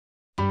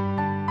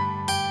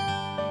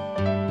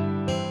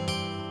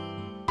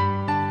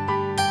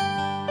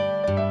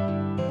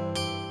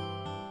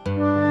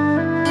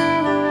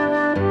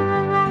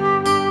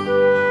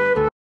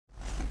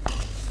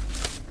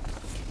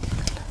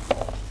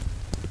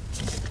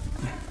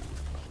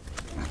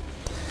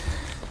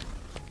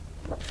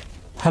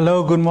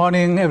Hello, good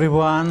morning,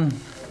 everyone.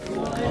 Good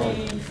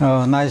morning.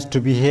 Oh, nice to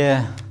be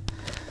here.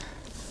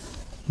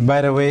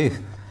 By the way,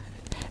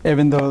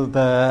 even though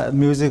the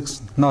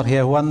music's not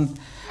here,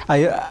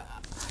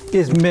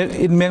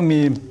 it make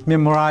me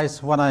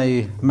memorize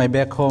when my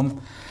back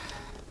home.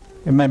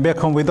 In my back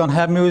home, we don't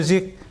have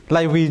music.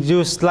 Like we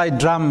use like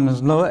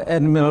drums, no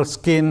animal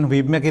skin.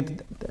 We make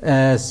it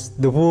as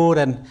the wood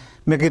and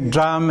make it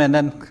drum and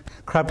then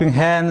clapping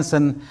hands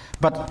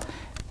but.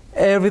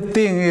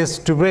 Everything is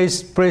to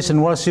praise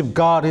and worship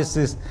God.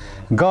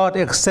 God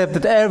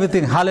accepted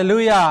everything.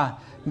 Hallelujah.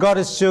 God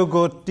is so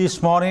good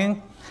this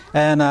morning.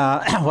 And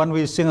when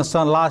we sing a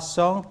song, last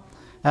song,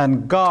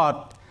 and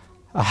God,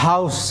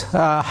 how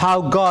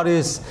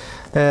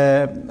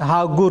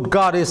good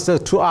God is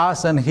to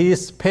us, and He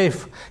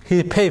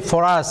paid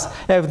for us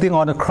everything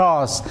on the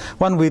cross.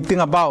 When we think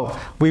about,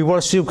 we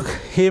worship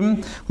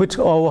Him with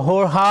our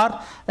whole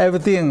heart,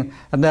 everything.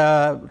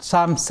 And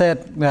Psalm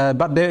said,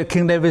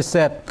 King David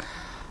said,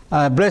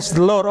 "Bless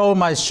the Lord, all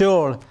my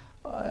soul.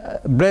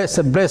 Bless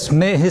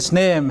His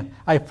name.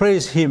 I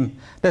praise Him."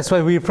 That's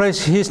why we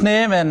praise His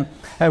name and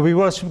we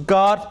worship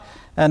God,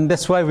 and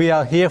that's why we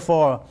are here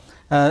for.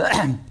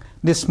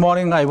 This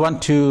morning, I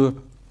want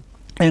to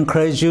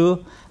encourage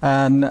you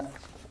and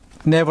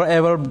never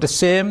ever the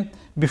same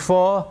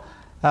before,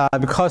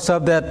 because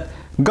of that.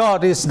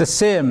 God is the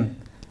same,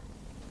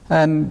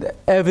 and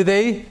every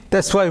day.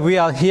 That's why we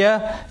are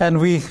here, and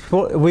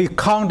we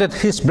counted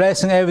His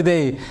blessing every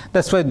day.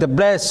 That's why the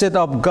blessing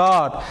of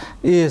God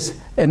is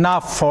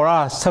enough for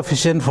us,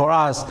 sufficient for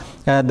us.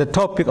 The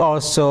topic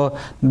also,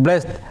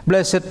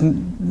 blessed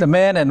the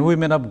men and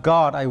women of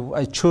God.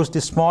 I choose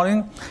this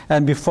morning,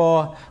 and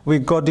before we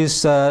go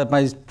this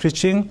my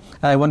preaching,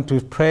 I want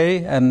to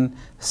pray and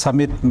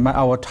submit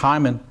our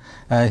time in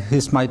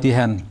His mighty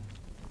hand.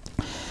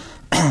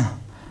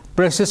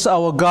 Precious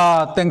our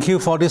God, thank you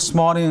for this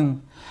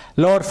morning.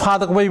 Lord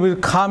Father, we will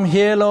come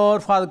here,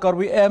 Lord Father God,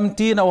 we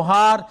empty in our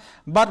heart,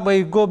 but when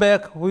we go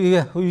back,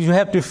 you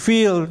have to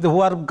feel the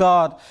word of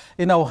God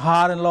in our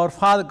heart. And Lord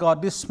Father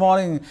God, this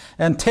morning,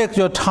 and take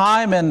your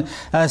time and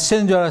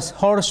send your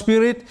Holy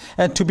Spirit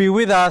and to be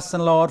with us,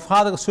 and Lord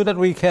Father, so that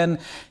we can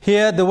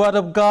hear the word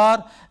of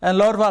God. And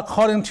Lord,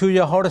 according to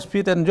your Holy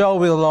Spirit and your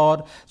will,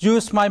 Lord,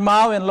 use my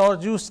mouth, and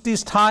Lord, use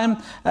this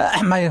time,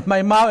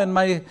 my mouth and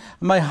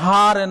my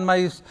heart and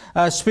my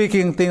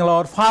speaking thing,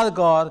 Lord Father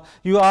God.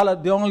 You are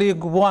the only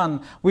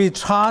one we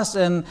trust,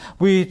 and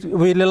we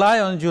rely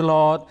on you,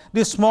 Lord.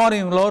 This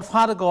morning, Lord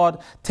Father God,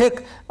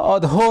 take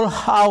the whole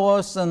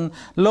hours, and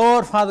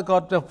Lord Father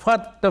God,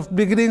 the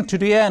beginning to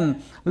the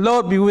end,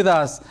 Lord, be with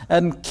us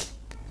and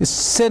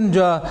send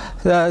your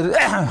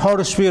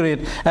Holy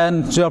Spirit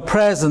and your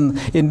presence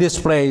in this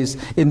place.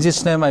 In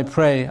this name I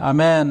pray.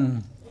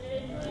 Amen.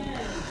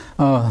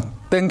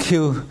 Thank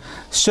you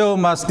so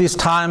much this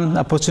time,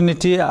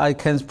 opportunity I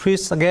can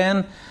preach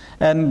again.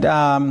 And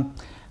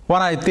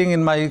what I think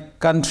in my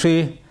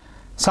country,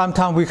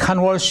 sometimes we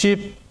can worship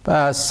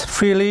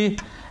freely,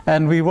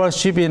 and we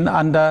worship in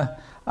under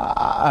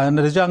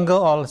the jungle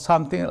or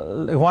something.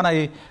 When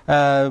I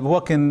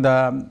work in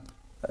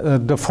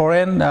the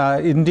foreign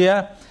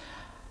India,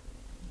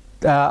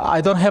 I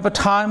don't have a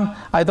time.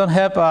 I don't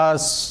have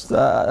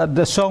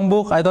the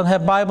songbook. I don't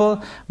have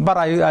Bible, but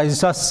I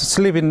just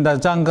sleep in the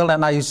jungle,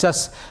 and I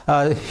just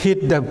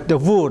hit the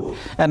wood,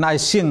 and I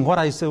sing what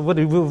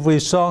we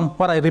song.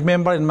 What I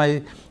remember in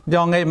my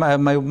young age, my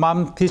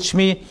mom teach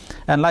me,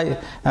 and like.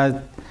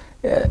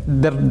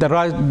 The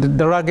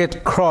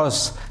rugged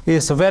cross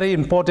is very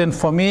important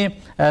for me,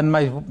 and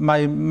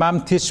my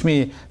mom teach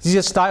me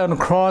Jesus died on the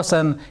cross,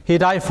 and He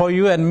died for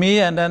you and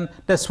me, and then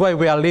that's why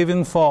we are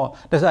living for.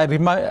 That's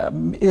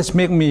it's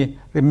make me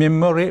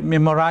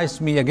memorize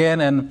me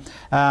again, and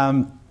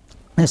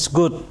it's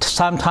good.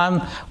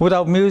 Sometimes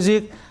without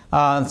music,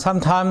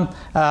 sometimes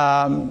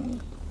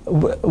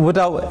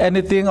without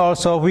anything.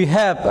 Also, we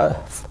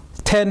have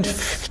 10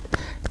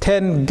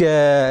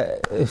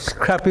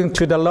 clapping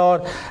to the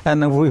Lord,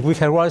 and we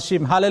can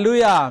worship Him.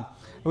 Hallelujah.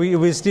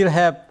 We still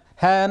have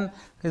hand,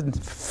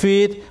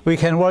 feet, we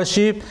can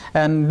worship,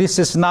 and this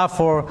is enough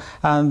for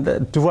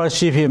to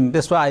worship Him.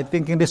 That's why I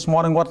thinking this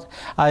morning what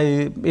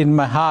in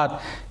my heart,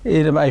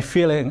 I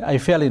feel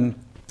in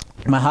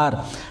my heart.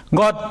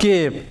 God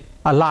gave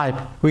a life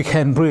we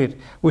can breathe.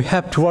 We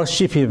have to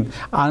worship Him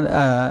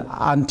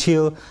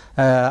until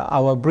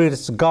our breath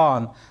is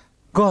gone.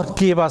 God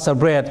give us a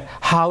breath.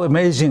 How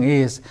amazing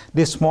is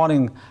this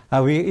morning?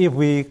 If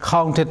we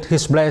counted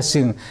His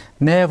blessing,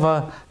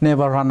 never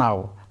run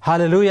out.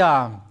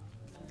 Hallelujah.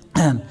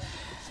 And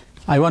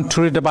I want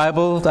to read the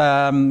Bible.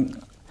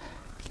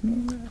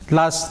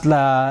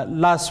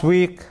 Last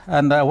week,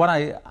 and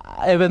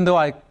even though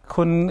I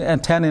couldn't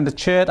attend in the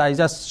church, I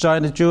just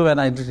joined the Jew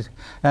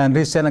and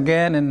listen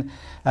again.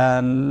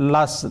 And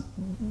last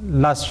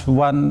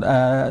one,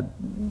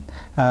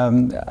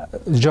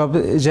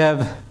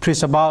 Jeff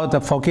preached about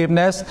the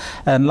forgiveness,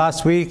 and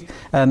last week,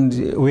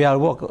 and we are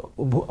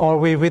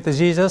always with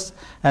Jesus.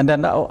 And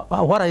then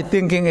what I'm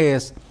thinking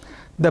is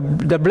the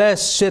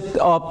blessed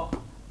of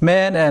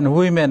men and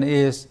women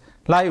is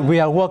like we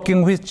are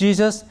walking with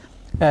Jesus,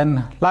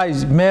 and like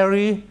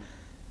Mary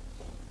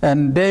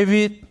and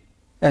David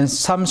and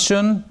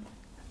Samson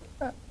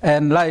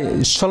and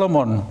like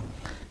Solomon,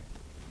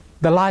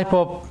 the life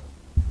of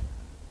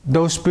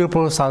those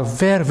people are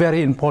very,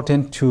 very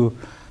important to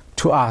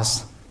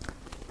us.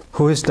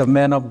 Who is the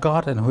man of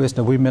God and who is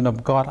the woman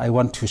of God, I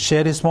want to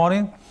share this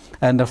morning.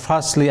 And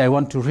firstly, I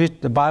want to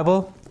read the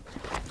Bible,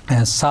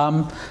 and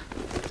Psalm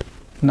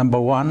number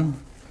 1.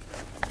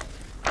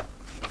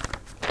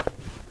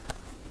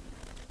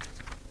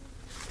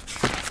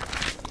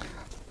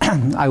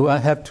 I will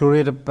have to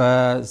read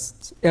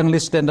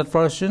English Standard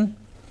Version.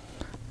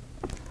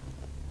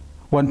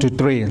 1 to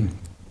 3.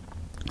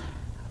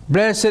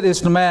 Blessed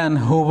is the man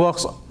who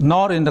walks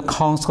not in the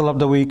counsel of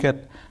the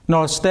wicked,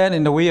 nor stand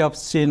in the way of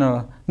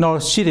sinner, nor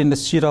sit in the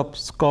seat of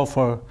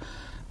scoffer.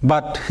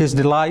 But his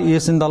delight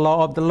is in the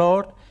law of the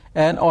Lord,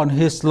 and on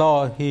his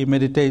law he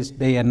meditates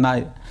day and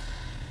night.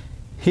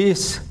 He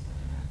is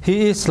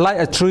like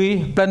a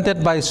tree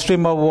planted by a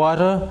stream of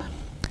water,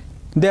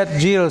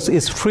 that yields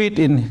its fruit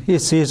in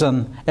its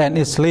season, and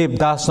its leaf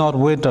does not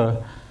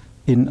wither.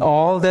 In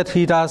all that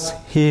he does,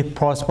 he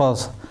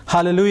prospers.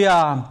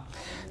 Hallelujah!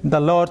 The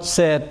Lord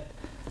said,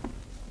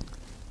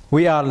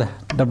 we are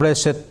the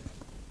blessed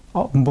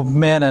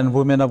men and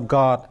women of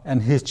God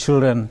and His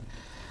children.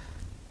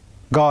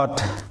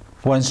 God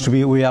wants to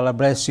be, we are a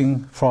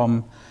blessing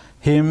from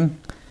Him,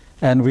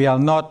 and we are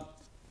not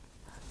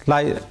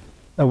like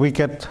a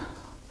wicked,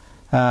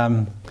 we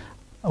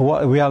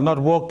are not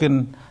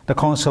walking the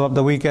counsel of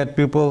the wicked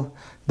people.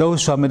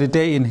 Those who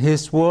meditate in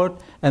His word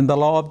and the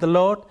law of the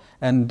Lord,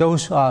 and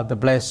those are the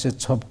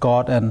blessed of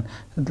God and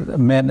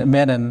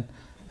men and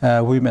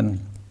women.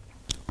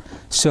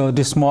 So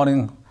this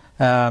morning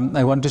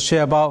I want to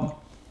share about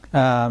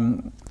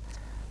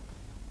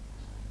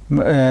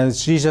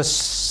Jesus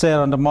said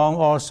on the Mount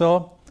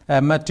also,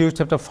 Matthew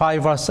chapter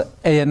 5 verse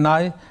 8 and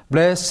 9,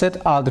 blessed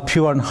are the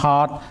pure in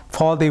heart,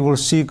 for they will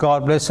see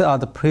God. Blessed are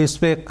the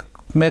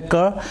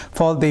peacemaker,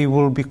 for they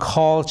will be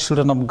called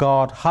children of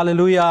God.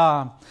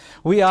 Hallelujah!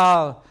 We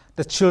are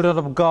the children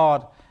of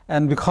God,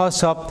 and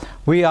because of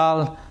we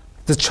are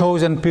the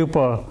chosen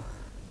people.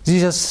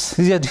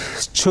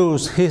 Jesus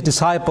chose His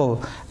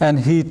disciple, and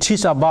He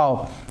teach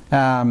about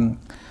the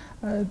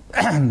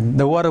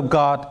Word of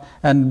God.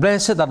 And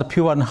blessed are the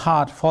pure in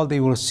heart, for they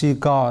will see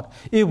God.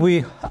 If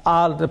we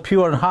are the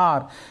pure in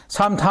heart,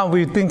 sometimes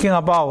we think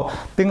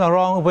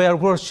around where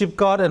worship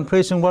God and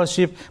praising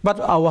worship, but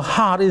our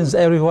heart is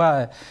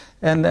everywhere,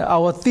 and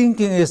our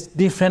thinking is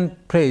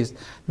different place.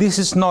 This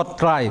is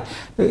not right.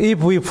 If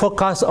we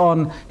focus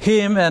on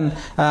Him, and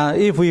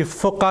if we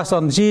focus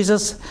on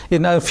Jesus,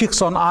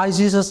 fix on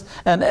Jesus,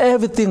 and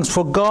everything's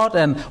for God,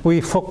 and we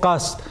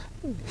focus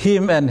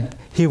Him, and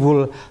He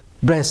will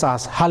bless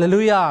us.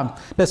 Hallelujah!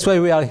 That's why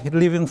we are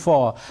living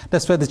for.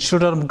 That's why the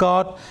children of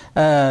God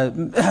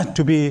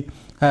to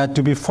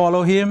be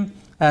follow Him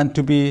and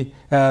to be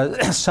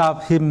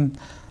serve Him.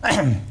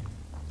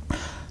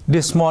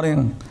 This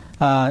morning,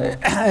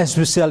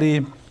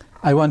 especially,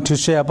 I want to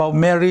share about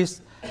Mary.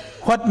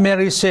 What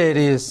Mary said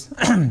is,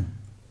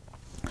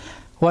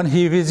 when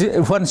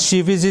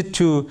she visited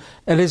to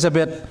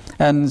Elizabeth,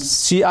 and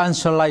she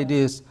answered like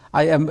this: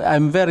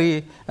 I'm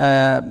very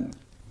proud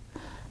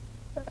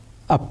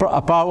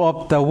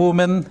of the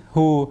woman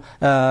who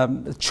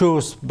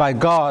chose by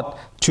God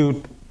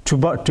to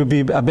be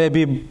a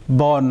baby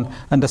born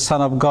and the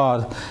Son of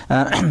God.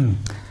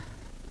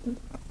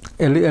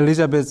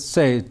 Elizabeth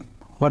said,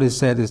 what he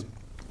said is,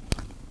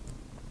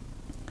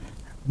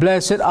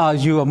 blessed are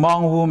you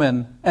among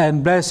women,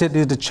 and blessed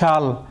is the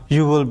child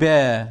you will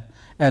bear.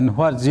 And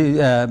what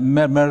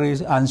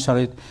Mary answered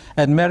it,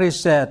 and Mary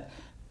said,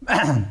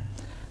 I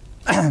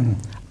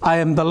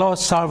am the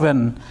Lord's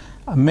servant.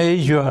 May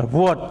your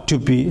word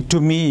to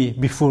me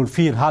be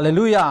fulfilled.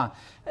 Hallelujah!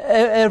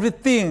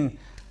 Everything,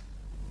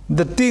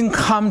 the thing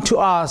come to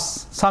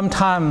us.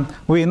 Sometimes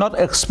we not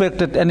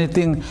expected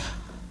anything,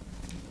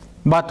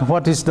 but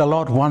what is the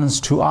Lord wants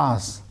to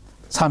us?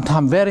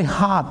 Sometimes very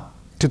hard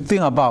to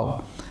think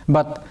about,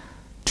 but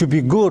to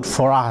be good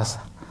for us.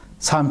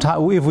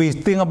 Sometimes if we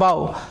think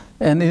about,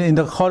 and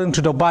according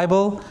to the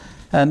Bible,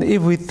 and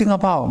if we think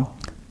about,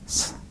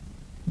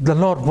 the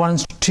Lord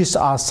wants to teach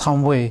us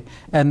some way.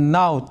 And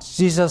now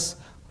Jesus,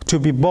 to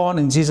be born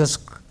in Jesus,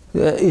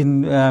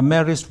 in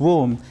Mary's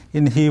womb,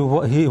 he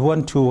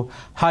want to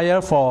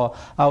hire for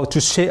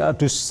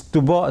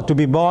to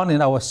be born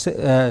in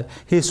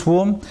His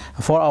womb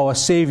for our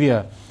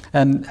Savior.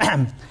 And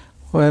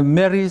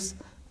Mary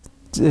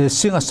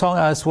sing a song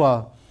as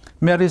well.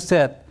 Mary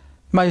said,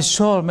 my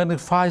soul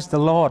magnifies the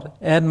Lord,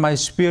 and my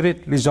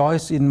spirit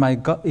rejoices in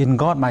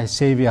God my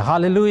Savior.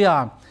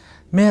 Hallelujah!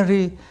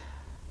 Mary,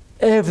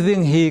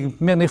 everything he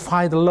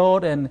magnified the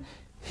Lord, and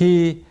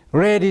he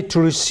ready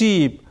to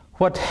receive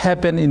what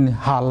happened in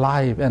her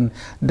life. And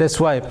that's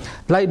why,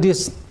 like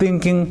this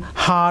thinking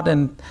heart,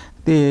 and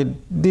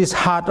this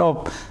heart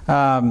of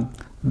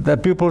the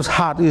people's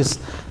heart is,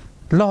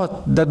 Lord,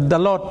 the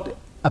Lord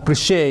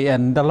appreciate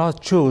and the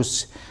Lord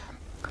choose.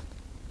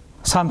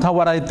 Sometimes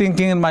what I'm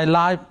thinking in my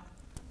life,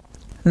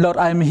 Lord,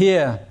 I'm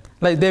here.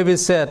 Like David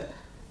said,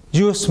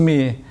 use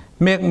me,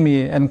 make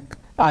me, and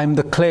I'm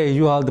the clay,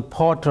 you are the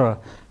potter.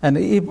 And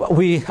if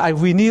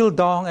we kneel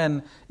down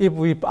and if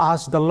we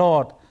ask the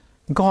Lord,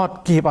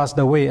 God give us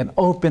the way and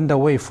open the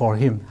way for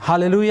Him.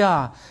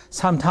 Hallelujah.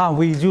 Sometimes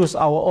we use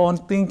our own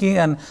thinking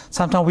and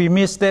sometimes we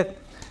mistake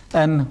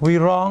and we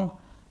wrong.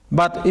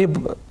 But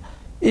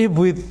if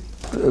we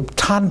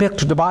turn back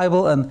to the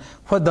Bible and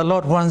what the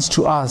Lord wants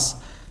to us,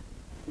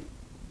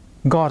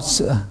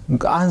 God's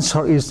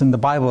answer is in the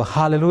Bible.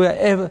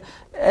 Hallelujah.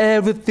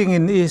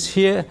 Everything is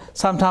here.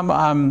 Sometimes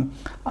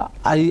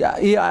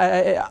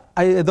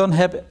I don't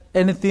have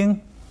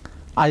anything.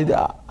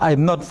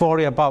 I'm not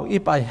worried about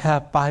if I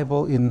have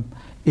Bible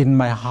in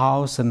my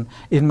house and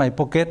in my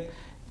pocket.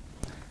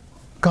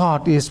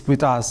 God is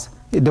with us.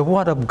 The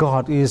Word of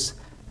God is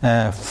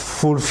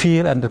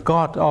fulfilled, and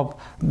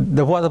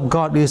the Word of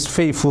God is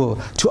faithful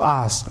to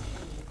us.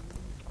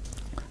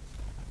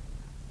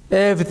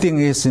 Everything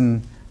is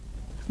in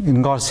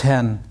God's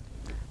hand.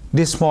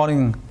 This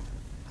morning,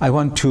 I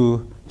want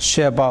to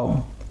share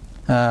about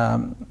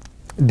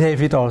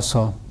David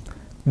also.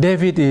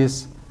 David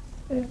is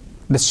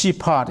the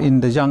shepherd in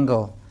the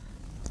jungle.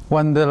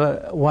 When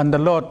the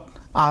Lord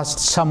asked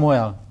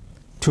Samuel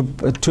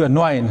to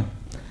anoint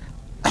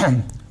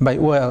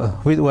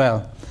with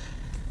oil,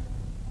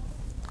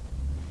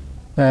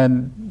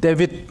 and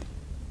David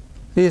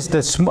is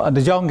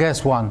the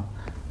youngest one,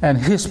 and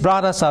his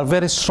brothers are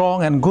very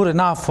strong and good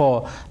enough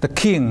for the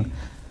king,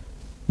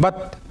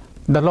 but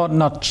the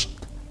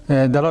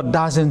Lord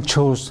doesn't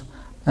choose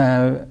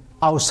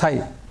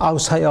outside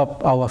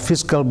of our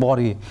physical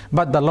body,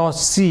 but the Lord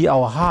see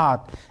our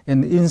heart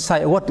and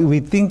inside what we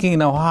thinking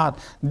in our heart.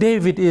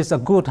 David is a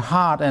good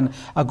heart and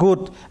a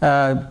good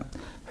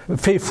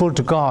faithful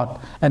to God,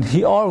 and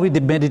he already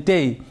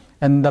meditate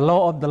and the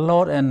law of the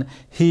Lord, and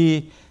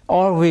he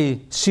always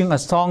sing a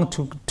song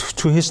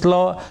to his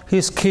Lord,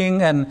 his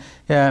King, and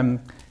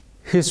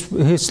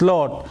his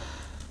Lord.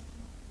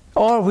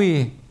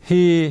 Always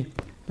he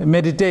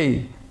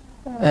meditate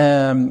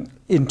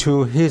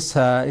into his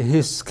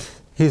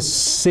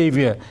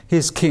Savior,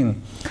 his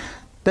King.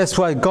 That's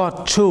why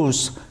God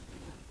chose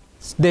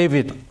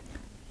David.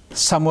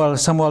 The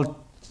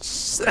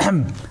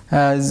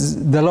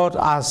Lord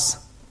asked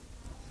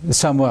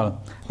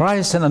Samuel,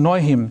 rise and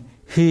anoint him.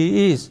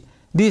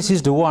 This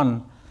is the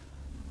one.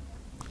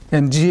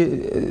 And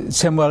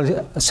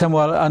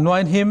Samuel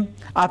anointed him.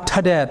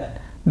 After that,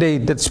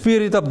 the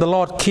Spirit of the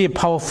Lord came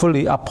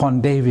powerfully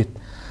upon David.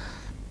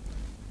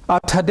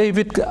 After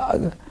David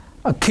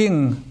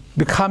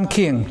become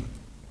king,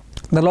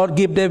 the Lord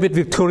gave David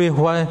victory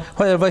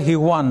wherever he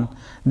won.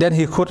 Then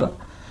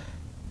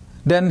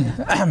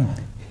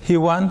he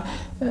won.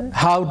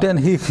 How then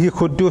he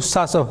could do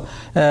such a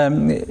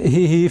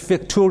he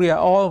victoria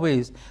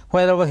always.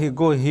 Wherever he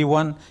go, he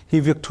won.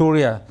 He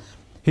victoria.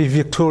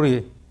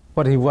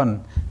 What he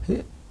won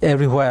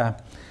everywhere.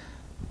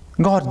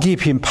 God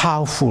gave him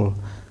powerful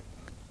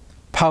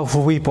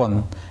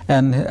weapon,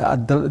 and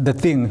the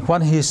thing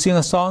when he sing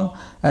a song,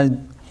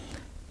 and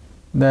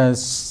the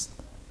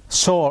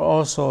sword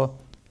also,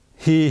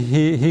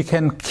 he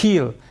can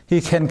kill. He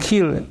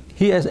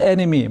has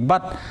enemy,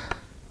 but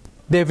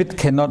David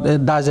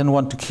doesn't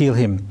want to kill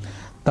him.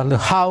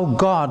 How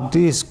God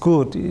is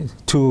good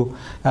to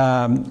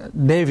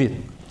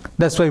David.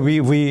 That's why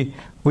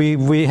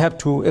we have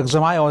to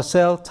examine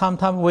ourselves.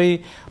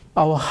 Sometimes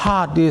our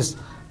heart is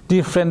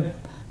different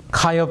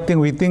kind of thing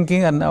we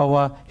thinking, and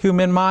our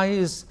human mind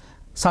is.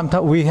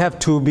 Sometimes we have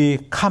to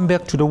come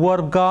back to the Word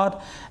of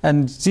God,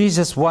 and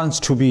Jesus wants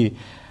to be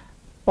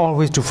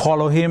always to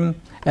follow Him.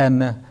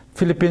 And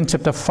Philippians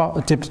chapter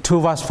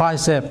 2 verse 5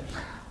 said,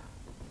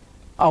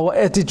 our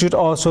attitude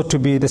also to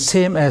be the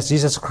same as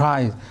Jesus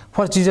Christ.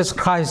 What Jesus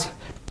Christ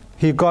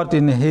He got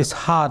in His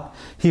heart,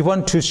 He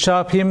want to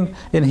serve Him,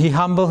 and He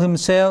humble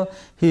Himself.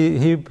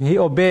 He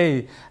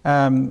obey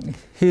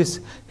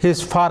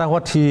His Father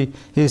what He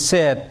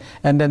said,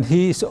 and then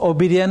He is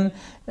obedient,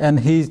 and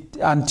He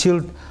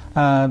until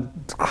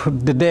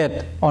the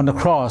death on the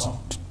cross.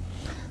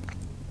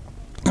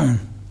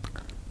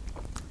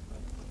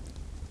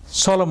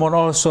 Solomon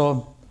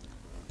also,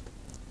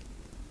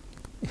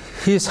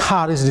 his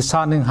heart is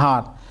discerning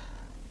heart.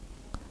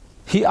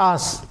 He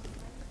asked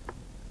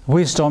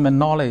wisdom and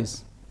knowledge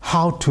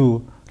how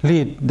to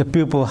lead the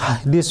people.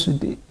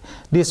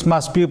 This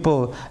must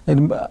people,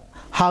 and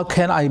how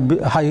can I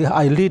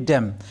lead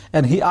them?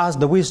 And he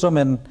asked the wisdom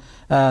and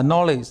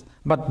knowledge.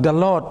 But the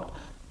Lord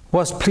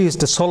was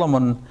pleased that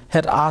Solomon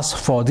had asked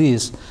for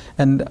this,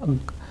 and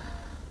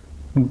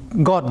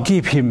God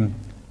gave him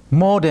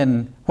more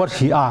than what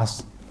he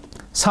asked.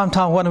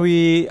 Sometimes when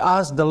we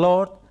ask the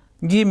Lord,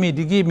 give me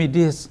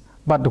this,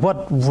 but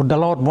what the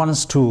Lord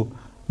wants to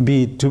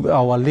be to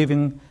our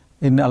living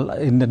in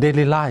the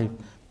daily life,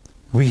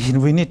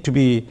 we need to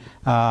be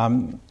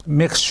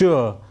make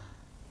sure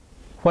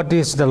what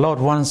is the Lord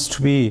wants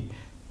to be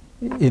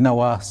in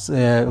our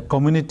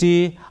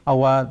community,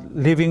 our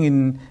living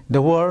in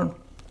the world.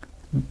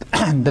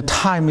 The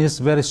time is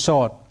very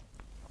short.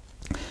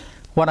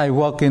 When I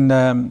work in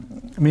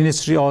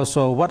ministry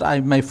also, what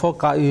my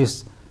focus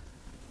is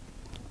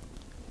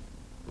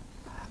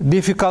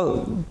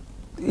difficult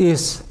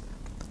is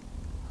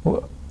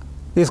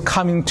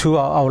coming to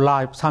our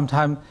life.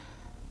 Sometimes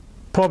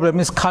problem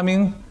is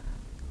coming,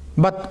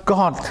 but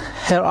God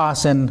help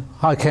us, and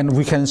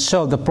we can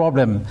solve the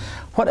problem.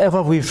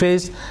 Whatever we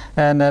face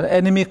and an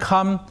enemy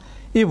come,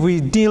 if we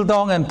kneel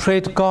down and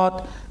pray to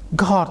God,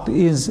 God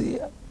is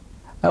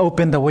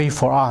open the way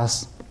for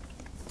us.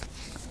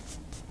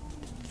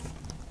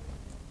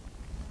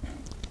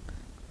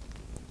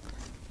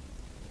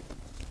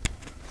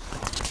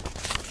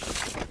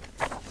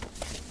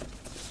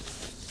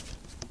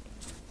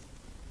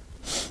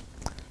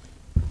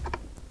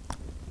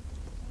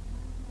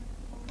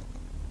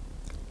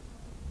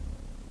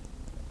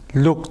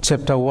 Luke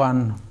chapter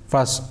 1,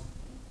 verse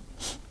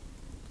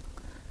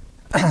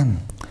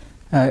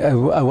I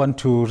want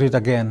to read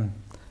again,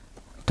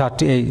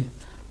 38.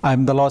 I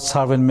am the Lord's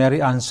servant,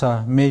 Mary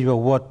answered, may your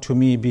word to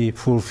me be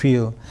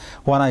fulfilled.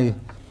 When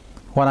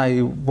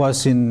I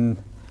was in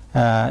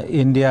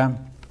India,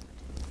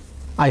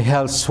 I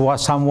held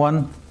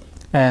someone,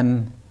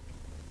 and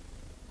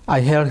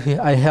I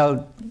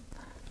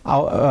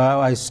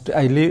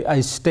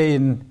stay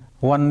in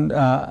one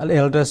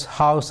elder's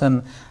house,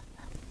 and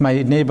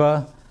my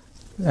neighbor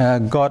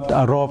got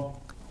a rope.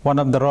 One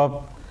of the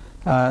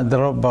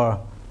robber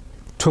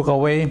took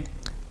away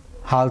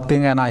whole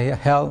thing, and I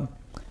held,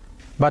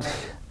 but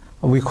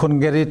we couldn't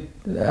get it.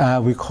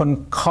 We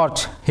couldn't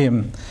catch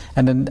him.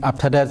 And then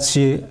after that,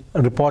 she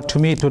reported to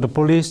me to the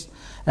police,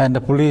 and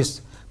the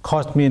police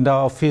caught me in the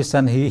office,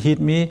 and he hit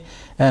me,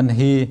 and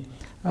he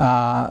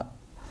a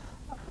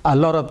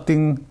lot of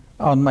things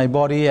on my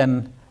body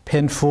and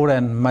painful,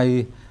 and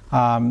my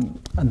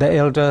the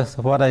elders,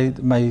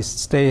 my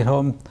stay at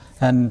home,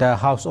 and the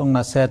house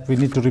owner said we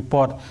need to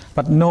report,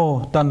 but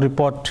no, don't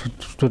report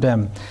to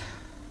them.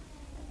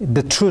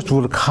 The truth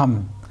will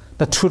come.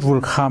 The truth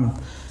will come,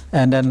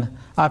 and then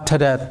after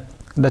that,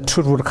 the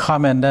truth will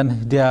come, and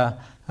then their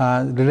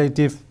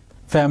relative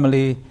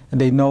family,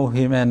 they know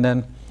him, and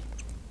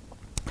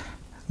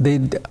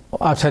then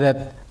after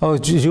that, oh,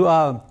 you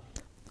are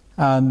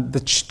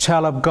the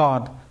child of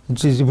God.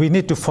 We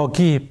need to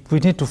forgive. We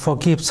need to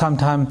forgive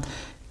sometimes.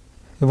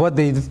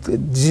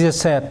 Jesus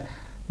said,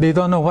 they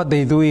don't know what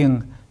they're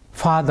doing.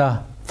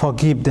 Father,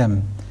 forgive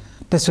them.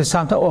 That's why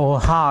sometimes our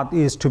heart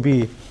is to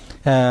be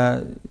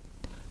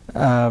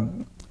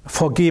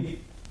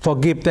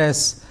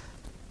forgiveness.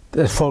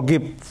 I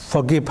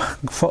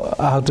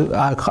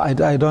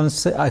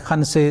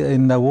can't say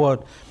in the word.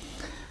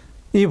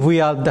 If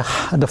we are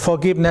the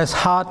forgiveness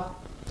heart,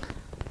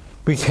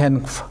 we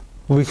can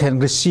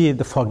receive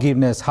the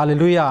forgiveness.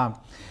 Hallelujah.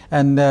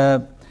 And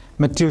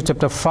Matthew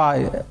chapter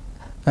 5.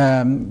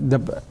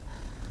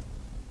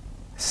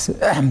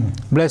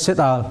 Blessed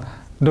are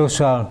those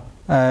who are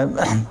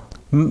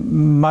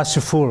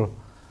merciful,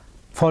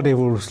 for they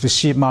will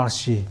receive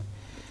mercy.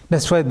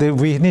 That's why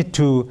we need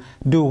to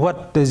do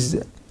what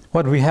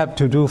we have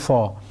to do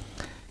for.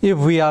 If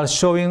we are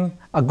showing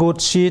a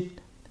good seed,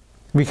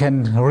 we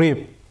can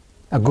reap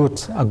a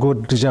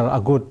good result, a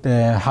good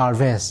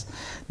harvest.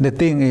 The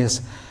thing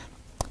is,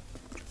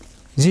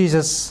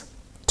 Jesus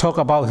talked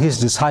about his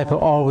disciple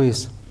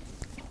always.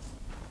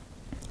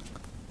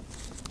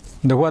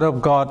 The word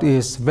of God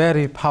is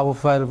very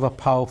powerful.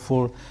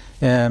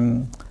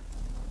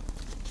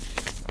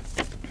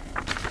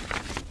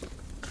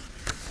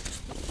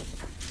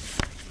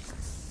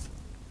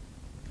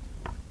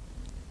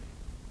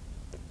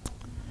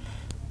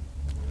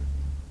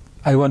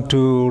 I want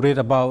to read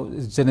about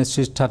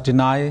Genesis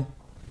 39,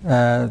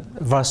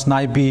 verse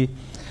 9b.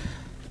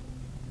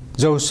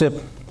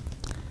 Joseph,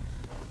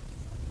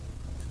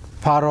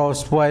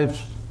 Pharaoh's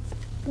wife,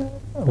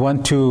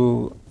 want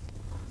to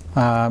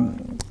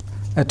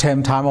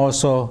attempt time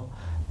also.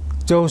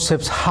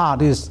 Joseph's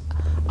heart is,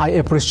 I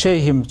appreciate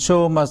him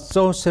so much.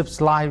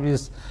 Joseph's life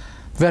is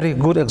very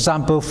good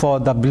example for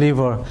the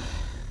believer.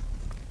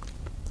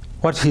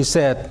 What he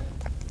said,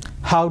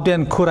 how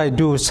then could I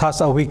do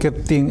such a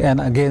wicked thing and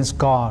against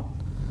God?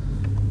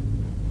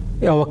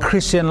 Our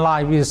Christian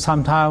life is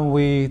sometimes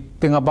we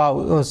think about,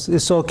 oh,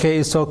 it's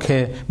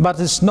okay, but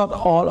it's not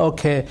all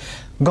okay.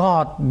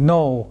 God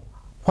knows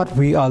what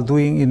we are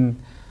doing in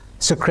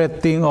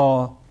secret thing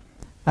or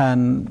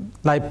and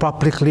like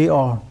publicly.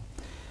 Or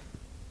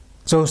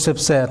Joseph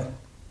said,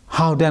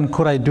 how then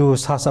could I do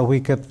such a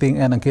wicked thing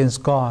and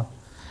against God?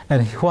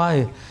 And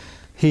why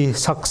he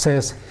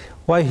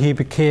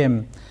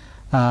became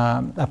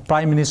a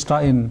prime minister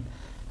in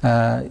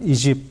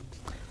Egypt.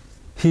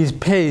 He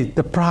paid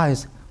the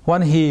price.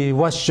 When he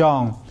was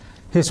young,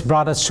 his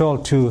brother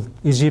sold to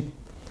Egypt,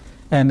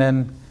 and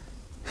then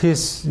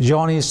his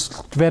journey is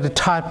very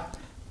tight.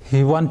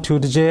 He went to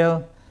the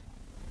jail.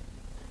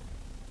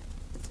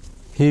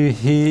 He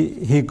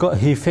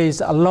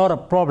faced a lot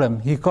of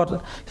problem. He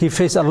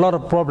faced a lot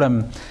of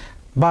problem,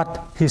 but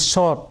he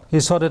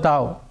sorted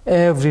out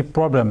every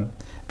problem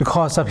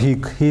because of he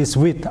is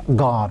with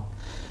God.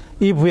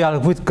 If we are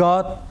with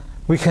God,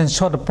 we can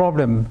solve the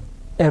problem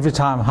every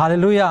time.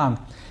 Hallelujah.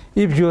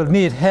 If you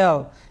need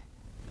help,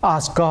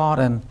 ask God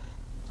and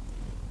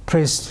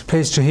praise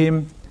to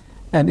Him,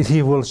 and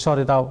He will sort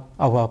it out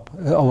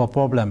our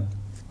problem.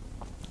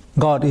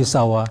 God is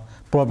our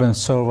problem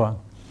solver.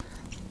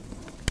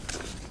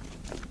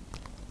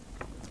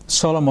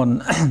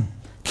 Solomon,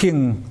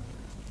 King,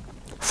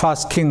 1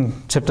 King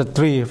chapter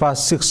 3,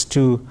 verse 6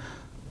 to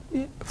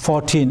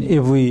 14.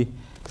 If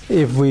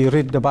we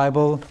read the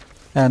Bible,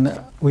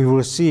 and we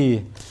will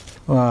see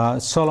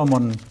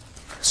Solomon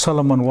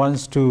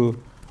wants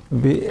to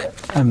be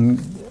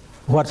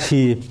what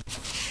he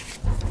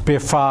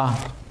prefer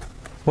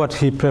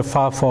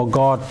for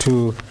God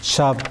to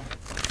serve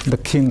the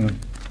king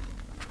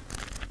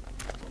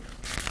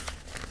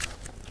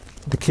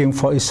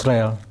for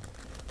Israel.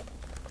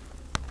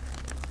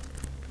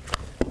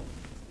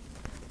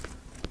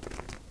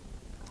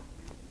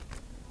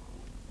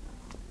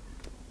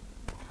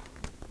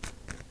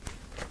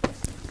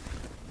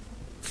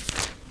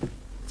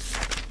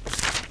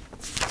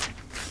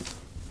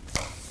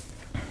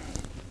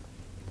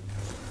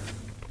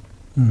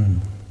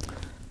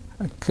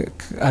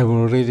 I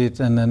will read it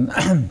and then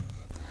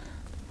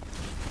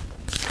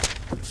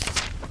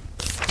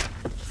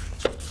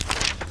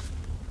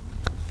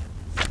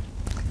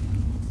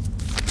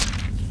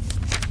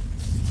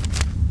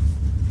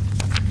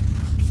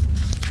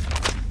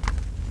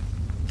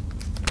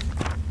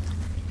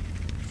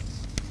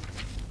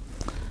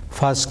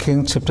First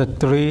King chapter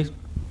 3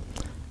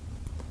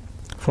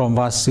 from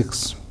verse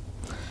 6.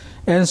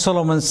 And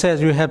Solomon says,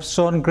 you have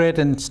shown great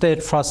and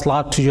steadfast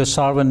love to your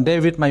servant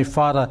David, my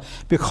father,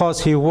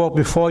 because he walked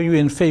before you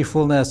in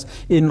faithfulness,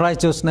 in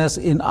righteousness,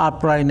 in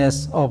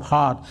uprightness of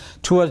heart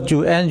towards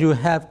you, and you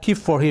have kept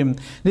for him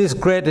this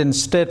great and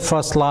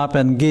steadfast love,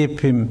 and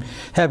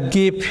have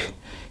given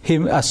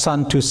him a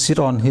son to sit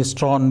on his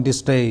throne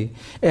this day.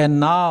 And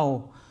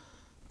now,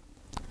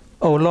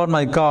 O Lord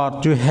my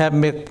God, you have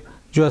made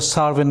your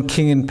servant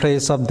king in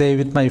place of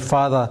David my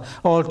father.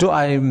 Although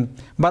I am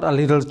but a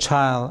little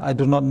child, I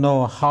do not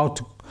know how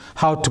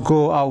to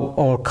go out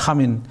or come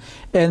in.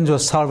 And your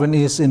servant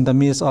is in the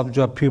midst of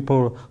your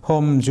people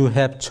whom you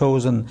have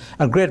chosen,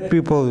 a great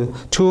people,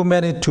 too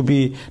many to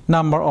be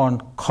numbered or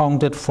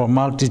counted for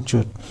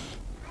multitude.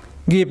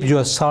 Give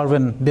your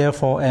servant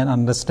therefore an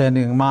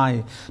understanding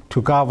mind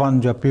to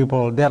govern your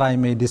people, that I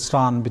may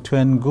discern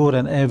between good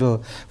and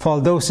evil.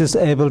 For those is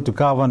able to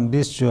govern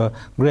this your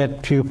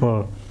great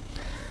people.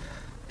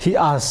 He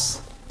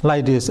asked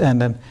like this,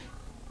 and then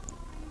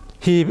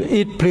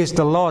it pleased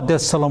the Lord that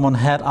Solomon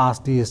had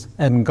asked this.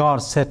 And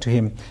God said to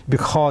him,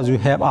 because you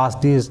have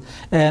asked this,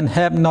 and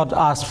have not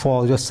asked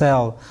for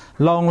yourself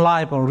long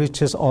life or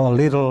riches or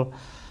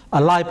a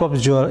life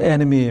of your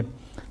enemy,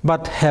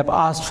 but have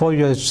asked for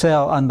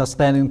yourself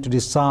understanding to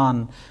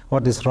discern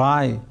what is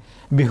right.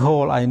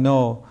 Behold, I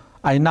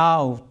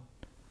now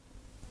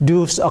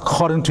do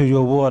according to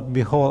your word.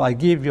 Behold, I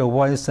give you a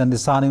voice and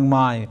discerning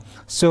mind,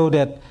 so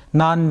that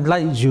none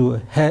like you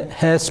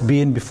has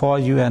been before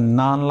you, and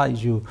none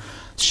like you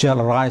shall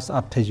arise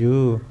after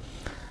you.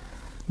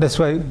 That's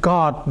why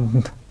God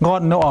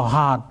knows our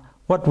heart,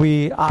 what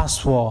we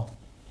ask for,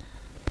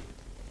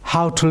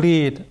 how to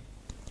lead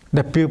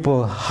the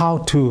people, how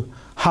to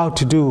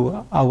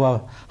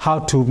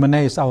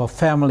manage our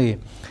family.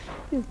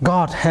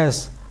 God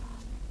has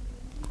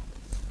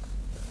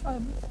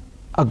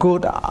a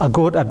good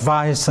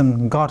advice,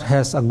 and God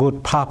has a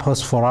good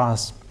purpose for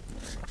us.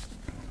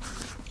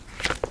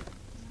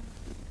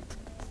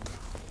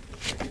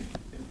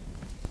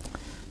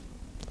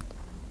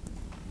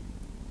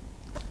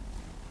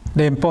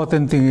 The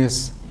important thing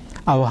is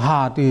our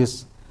heart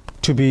is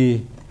to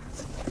be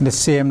the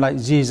same like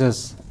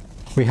Jesus.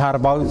 We heard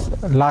about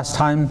last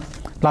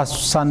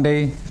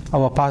Sunday,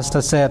 our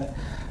pastor said,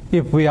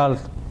 if we are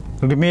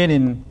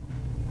remaining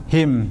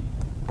Him,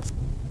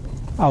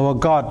 our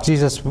God,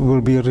 Jesus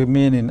will be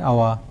remaining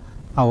our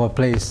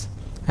place.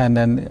 And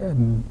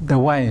then the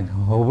vine,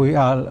 we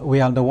are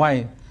the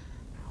vine,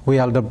 we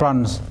are the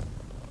branch.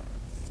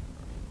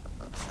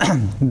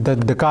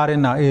 the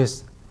gardener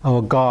is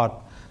our God.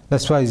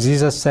 That's why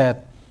Jesus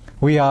said,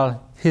 we are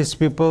His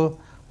people,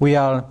 we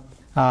are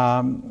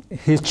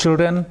His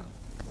children.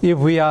 If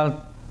we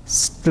are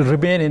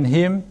remain in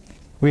Him,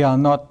 we are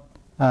not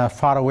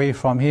far away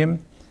from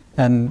Him,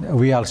 and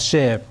we are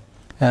saved.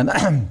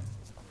 And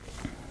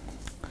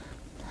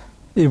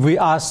if we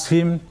ask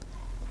Him,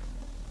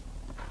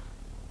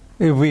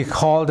 if we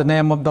call the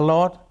name of the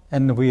Lord,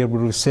 and we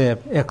will be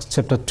saved. Acts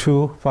chapter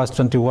 2, verse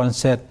 21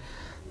 said,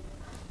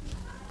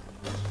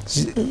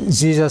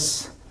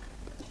 Jesus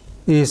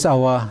is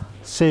our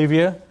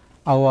Savior,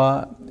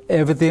 our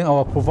everything,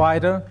 our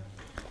provider.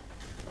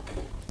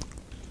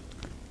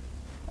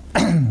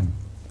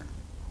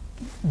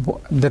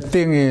 The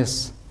thing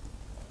is,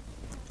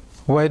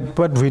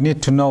 what we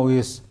need to know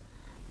is,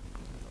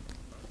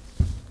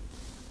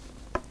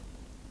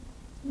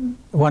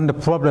 when the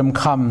problem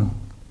comes,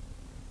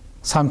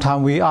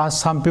 sometimes we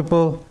ask some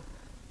people,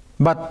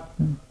 but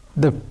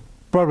the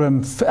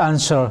problem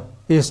answer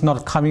is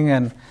not coming.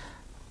 And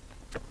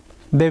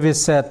David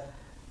said,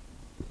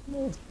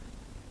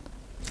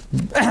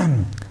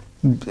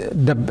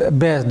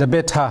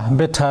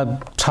 better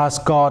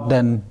trust God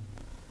than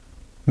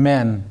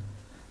man.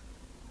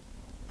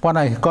 When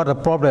I got a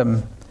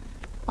problem,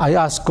 I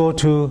just go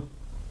to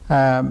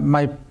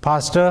my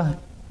pastor,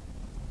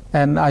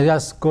 and I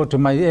just go to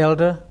my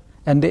elder,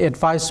 and they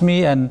advise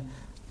me, and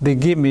they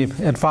give me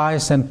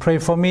advice and pray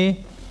for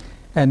me,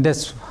 and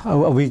that's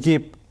we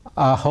give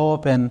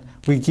hope, and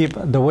we give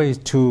the way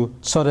to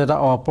sort out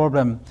our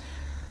problem.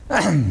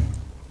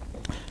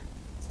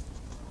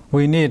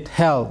 We need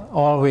help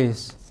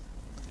always,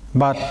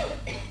 but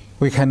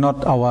we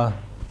cannot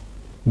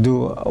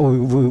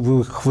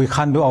we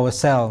can't do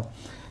ourselves.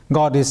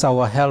 God is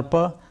our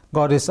helper.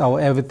 God is our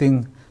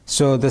everything.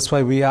 So that's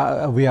why we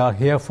are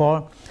here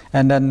for.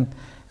 And then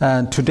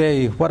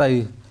today, what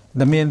I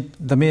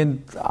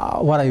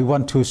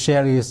want to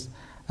share is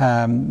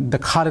the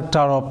character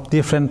of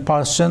different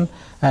person,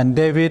 and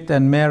David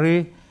and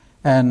Mary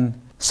and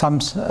some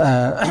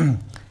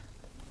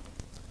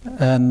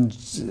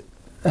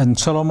and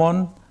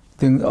Solomon.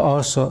 Think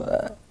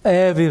also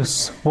every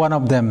one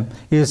of them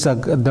is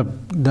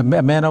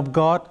the man of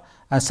God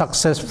and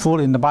successful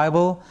in the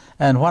Bible.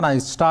 And when I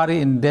study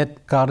in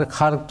that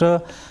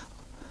character,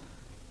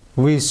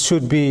 we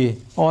should be,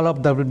 all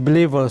of the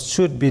believers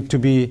should be to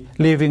be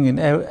living in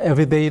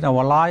every day in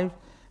our life,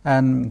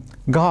 and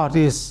God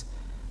is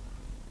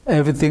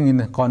everything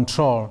in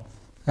control.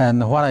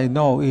 And what I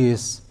know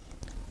is,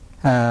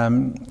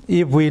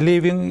 if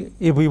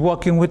we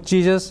walking with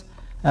Jesus,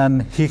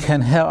 and He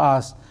can help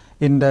us.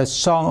 In the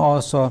song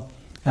also,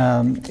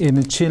 in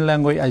the Chin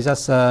language, I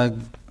just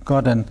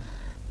got and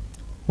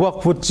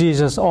walk with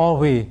Jesus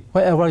always,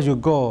 wherever you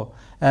go,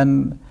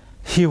 and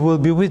He will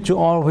be with you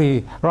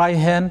always. Right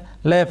hand,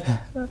 left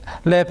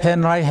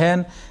hand, right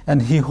hand,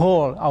 and He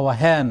hold our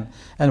hand,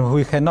 and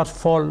we cannot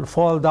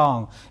fall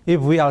down.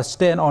 If we are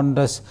stand on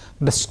the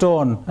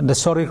stone, the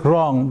solid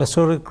ground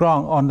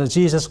on the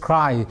Jesus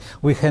Christ,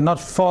 we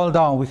cannot fall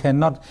down. We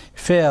cannot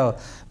fail.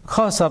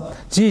 Because of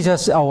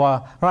Jesus,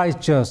 our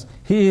righteous,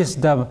 He is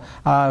the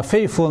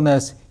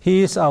faithfulness.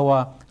 He is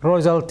our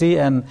royalty,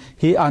 and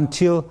He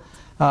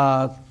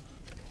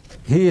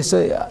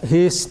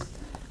is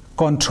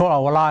control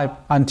our life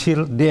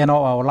until the end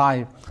of our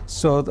life.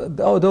 So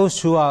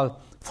those who are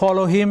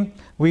follow Him,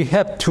 we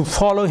have to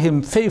follow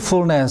Him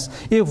faithfulness.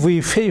 If we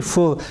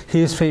faithful,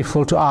 He is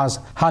faithful to us.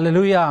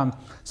 Hallelujah.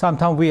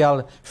 Sometimes we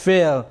are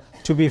fail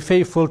to be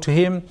faithful to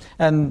Him,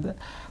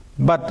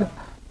 but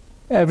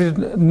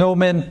no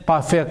man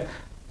perfect.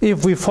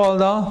 If we fall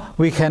down,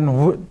 we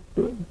can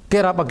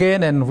get up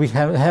again, and we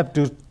have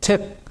to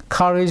take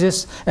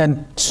courage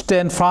and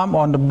stand firm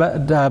on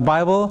the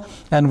Bible,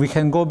 and we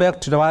can go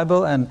back to the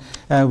Bible, and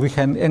we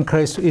can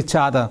encourage each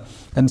other.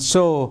 And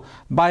so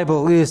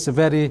Bible is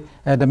very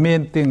the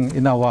main thing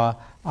in our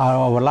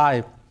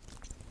life.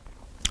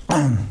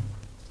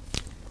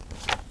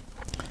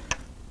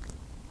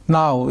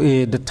 Now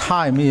the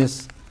time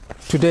is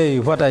today.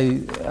 What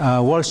I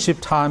worship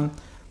time.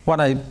 What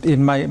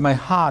in my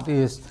heart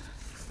is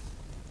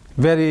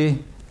very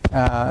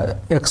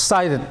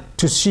excited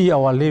to see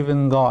our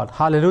living God.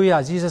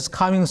 Hallelujah. Jesus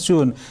coming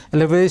soon.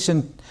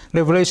 Revelation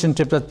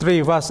chapter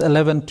 3 verse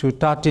 11 to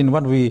 13.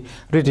 What we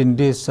read in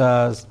this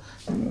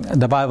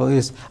the Bible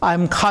is,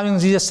 I'm coming.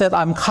 Jesus said,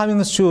 I'm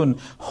coming soon.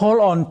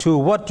 Hold on to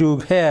what you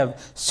have,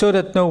 so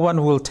that no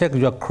one will take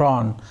your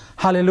crown.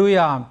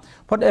 Hallelujah.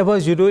 Whatever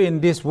you do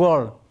in this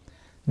world,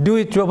 do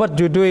it what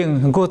you're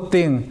doing, good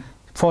thing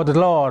for the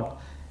Lord.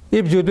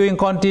 If you're doing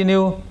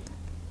continue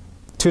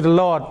to the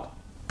Lord,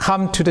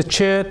 come to the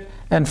church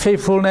and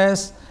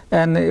faithfulness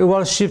and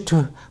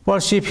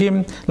worship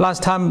Him.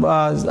 Last time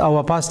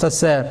our pastor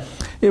said,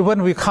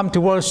 when we come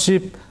to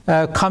worship,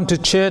 come to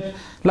church,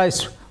 like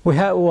we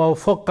have our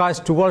focus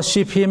to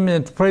worship Him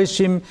and praise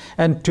Him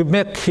and to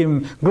make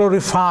Him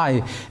glorify.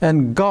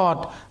 And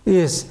God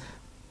is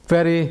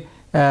very,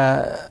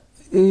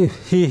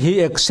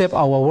 He accepts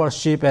our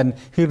worship, and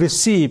He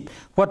receives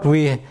what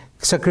we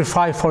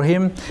sacrifice for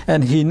Him,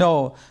 and He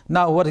know.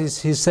 Now what He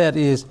said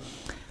is,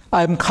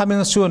 I'm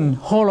coming soon.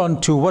 Hold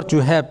on to what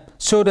you have,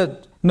 so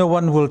that no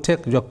one will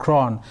take your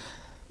crown.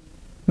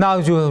 Now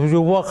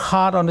you work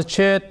hard on the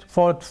church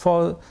for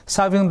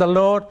serving the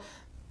Lord.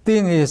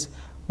 Thing is,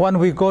 when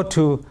we go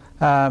to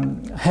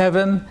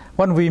heaven,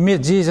 when we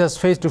meet Jesus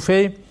face to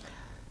face,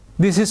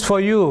 this is for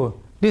you.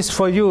 This is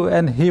for you,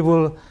 and He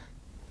will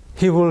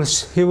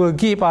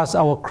give us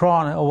our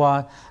crown,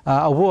 our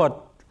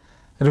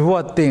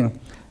reward thing.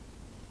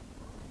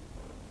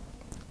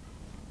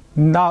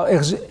 Now,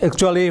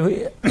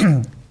 actually,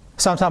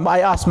 sometimes I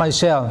ask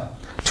myself,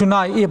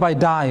 tonight, if I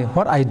die,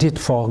 what I did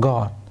for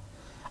God?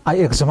 I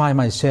examine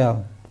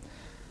myself.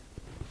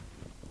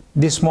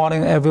 This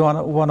morning, every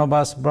one of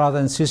us, brother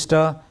and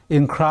sister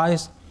in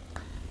Christ,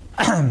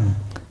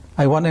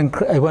 I want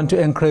to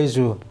encourage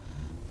you.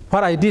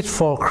 What I did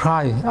for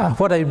Christ,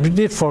 what I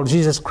did for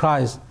Jesus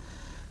Christ.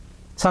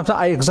 Sometimes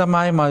I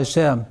examine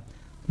myself.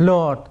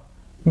 Lord,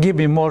 give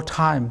me more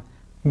time.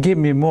 Give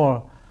me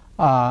more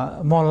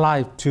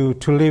life to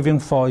living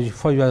for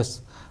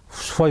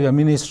your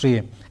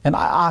ministry. And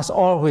I ask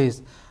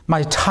always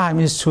My time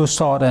is too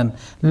short, and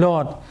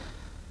Lord,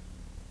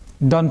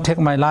 don't take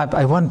my life.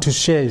 I want to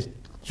share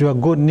your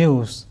good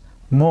news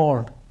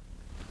more,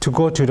 to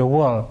go to the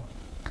world.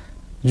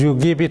 You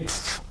give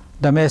it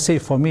the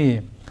message for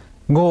me.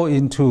 Go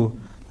into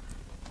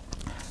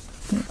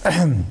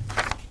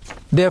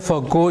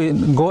therefore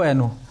go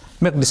and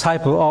make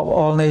disciples of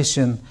all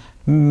nations.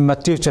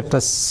 Matthew chapter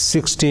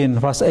 16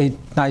 verse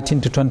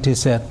 19 to 20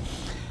 said,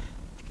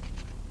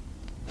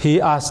 he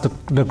asked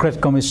the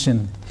Great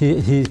Commission.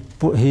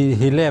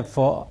 He left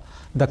for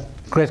the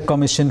Great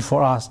Commission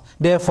for us.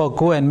 Therefore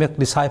go and make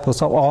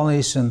disciples of all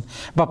nations,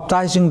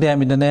 baptizing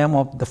them in the name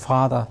of the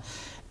Father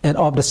and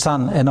of the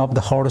Son and of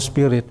the Holy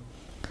Spirit,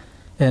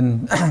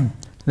 and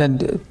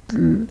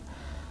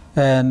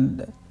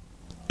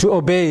to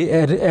obey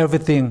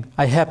everything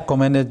I have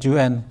commanded you,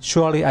 and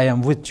surely I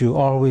am with you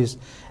always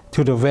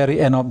to the very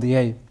end of the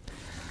age.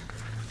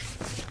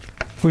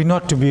 We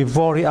not to be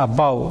worried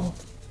about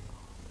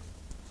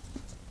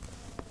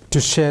to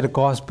share the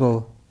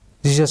gospel.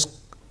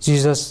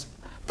 Jesus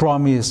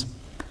promised,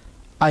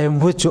 I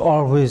am with you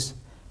always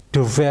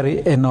to the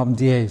very end of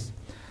the age.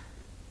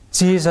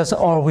 Jesus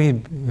always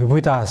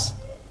with us.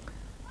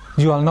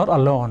 You are not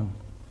alone.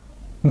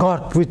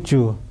 God with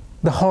you.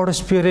 The Holy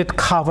Spirit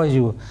cover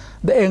you.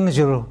 The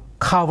angel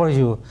cover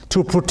you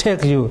to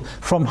protect you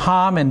from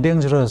harm and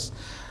dangers,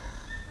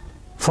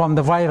 from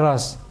the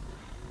virus.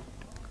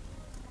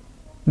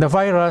 The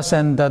virus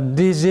and the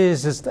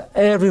disease is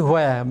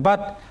everywhere,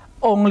 but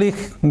only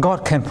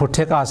God can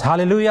protect us.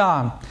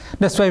 Hallelujah.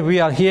 That's why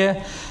we are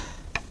here.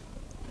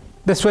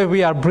 That's why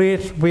we are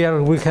breathe.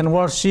 We can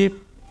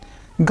worship.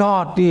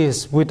 God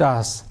is with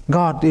us.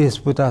 God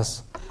is with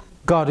us.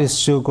 God is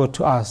so good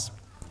to us.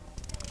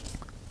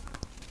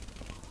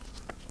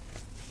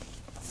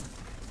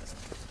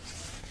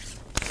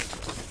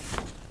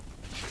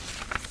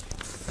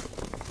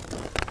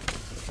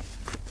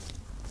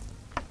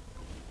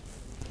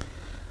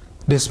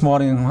 This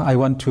morning I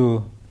want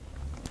to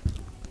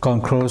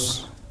conclude,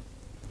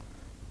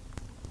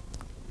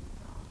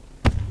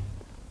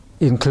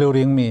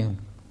 including me,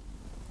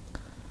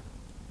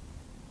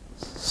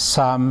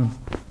 Psalm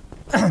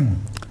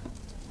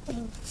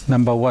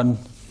number 1,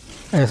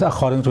 as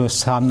according to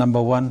Psalm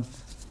number 1,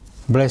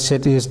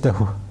 blessed is the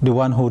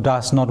one who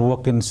does not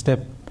walk in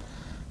step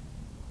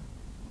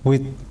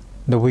with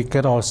the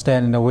wicked, or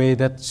stand in the way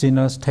that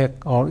sinners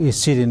take, or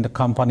is sit in the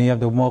company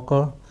of the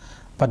mocker,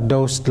 but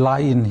those lie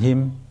in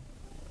him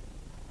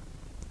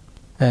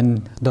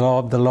and the law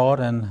of the Lord,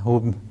 and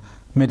who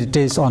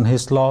meditates on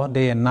his law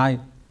day and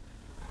night.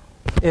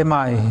 Am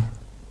I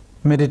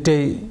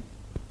meditate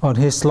on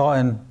his law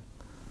and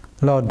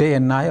law day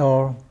and night,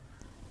 or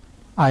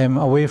I am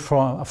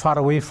far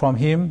away from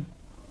him?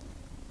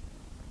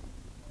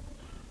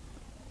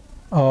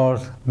 Or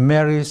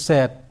Mary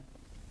said,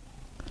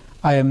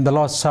 I am the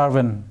Lord's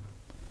servant.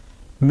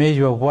 May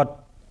your word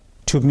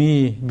to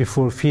me be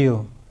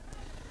fulfilled.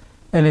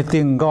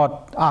 Anything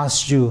God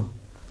asks you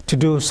to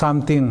do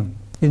something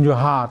in your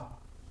heart,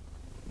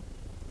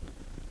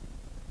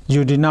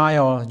 you deny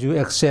or you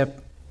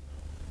accept,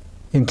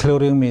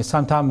 including me.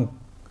 Sometimes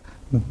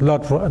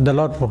the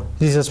Lord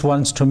Jesus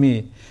wants to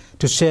me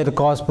to share the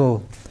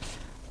gospel.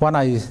 When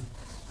I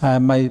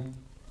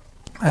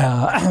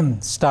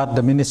start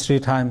the ministry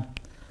time,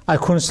 I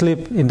couldn't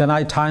sleep in the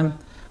night time.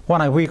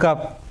 When I wake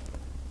up,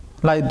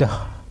 like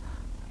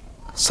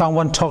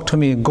someone talked to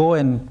me, go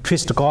and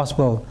preach the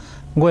gospel,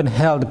 go and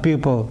help the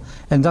people.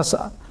 And just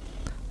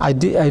I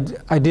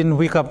didn't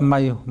wake up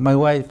my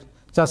wife,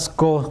 just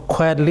go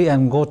quietly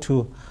and go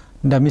to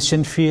the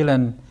mission field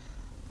and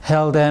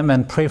help them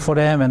and pray for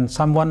them. And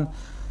someone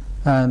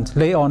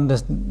lay on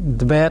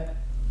the bed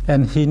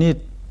and he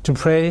need to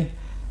pray,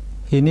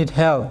 he need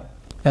help,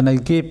 and I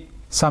give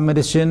some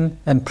medicine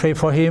and pray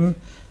for him.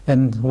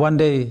 And one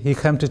day he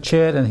came to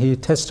church and he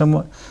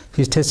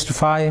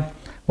testified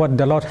what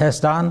the Lord has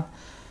done.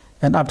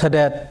 And after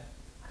that,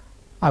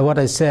 what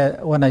I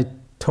said, when I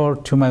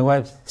told to my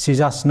wife, she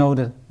just know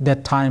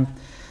that time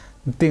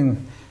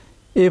thing.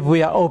 If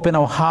we are open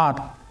our heart,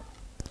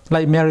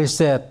 like Mary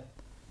said,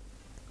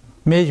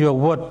 may your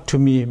word to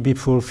me be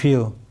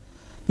fulfilled.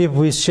 If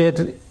we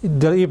said,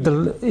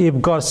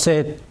 if God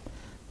said,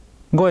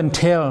 go and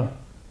tell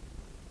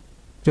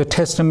your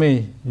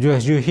testimony,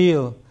 you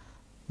heal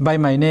by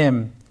my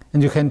name,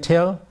 and you can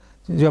tell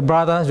your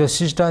brother, your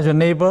sister, your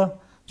neighbor,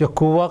 your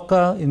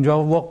co-worker in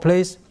your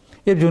workplace.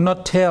 If you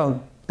not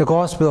tell the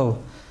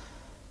gospel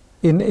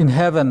in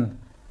heaven,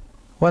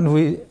 when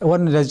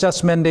the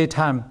judgment day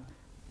time,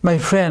 my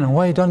friend,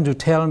 why don't you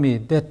tell me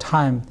that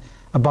time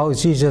about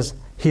Jesus?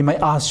 He might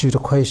ask you the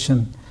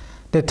question.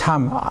 That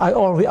time, I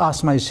always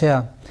ask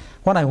myself,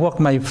 when I walk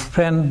my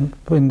friend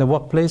in the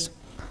workplace,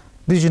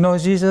 did you know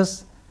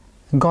Jesus?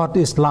 God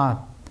is love.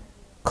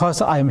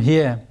 Because I am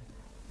here,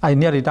 I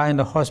nearly died in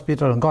the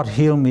hospital. God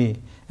healed me,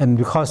 and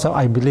because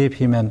I believe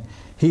Him, and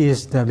He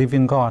is the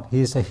living God. He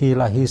is a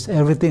healer. He is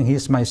everything. He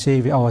is my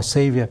Savior, our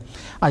Savior.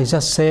 I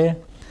just say,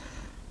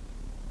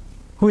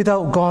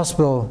 without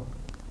gospel,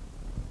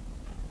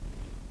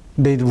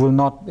 they will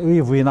not,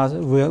 if we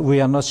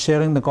are not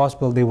sharing the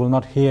gospel, they will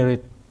not hear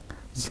it.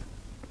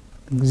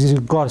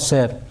 God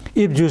said,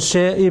 if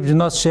you're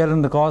not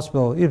sharing the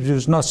gospel, if you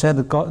not share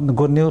the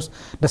good news,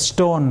 the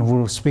stone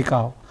will speak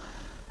out.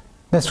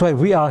 That's why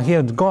we are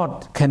here.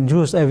 God can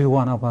use every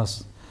one of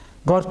us.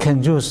 God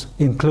can use,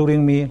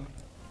 including me.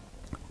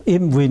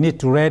 If we need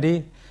to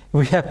ready,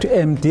 we have to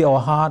empty our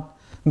heart.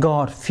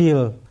 God,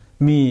 fill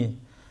me,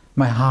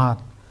 my heart,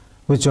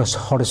 with your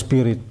Holy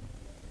Spirit,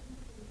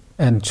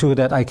 and through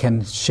that I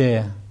can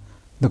share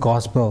the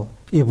gospel.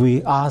 If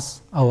we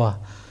ask our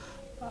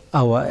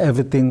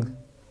everything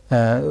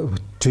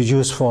to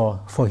use for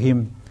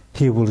Him,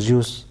 He will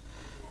use.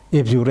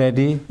 If you're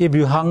ready, if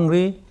you're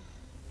hungry,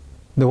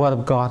 the Word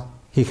of God,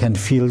 He can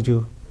fill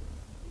you.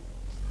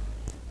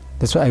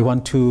 That's why I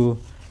want to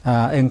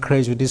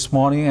encourage you this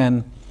morning,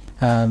 and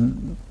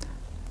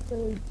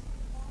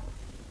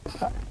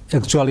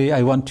actually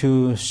I want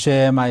to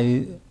share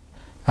my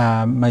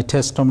my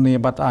testimony,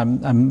 but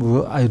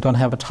I don't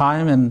have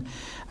time. And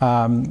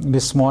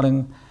this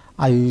morning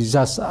I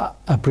just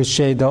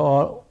appreciate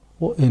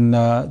in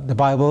the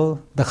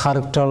Bible, the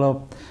character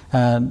of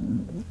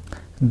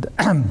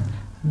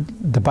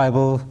the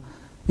Bible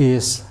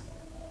is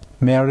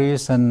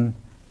Mary's and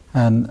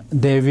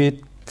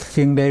David,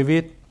 King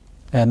David,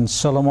 and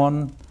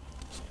Solomon.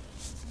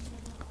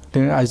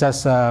 I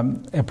just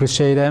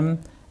appreciate them.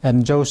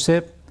 And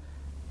Joseph,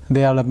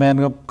 they are a man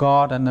of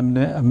God and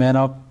a man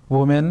of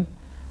woman.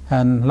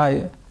 And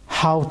like,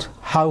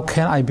 how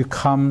can I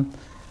become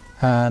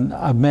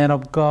a man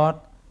of God?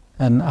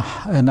 And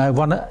I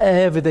want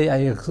every day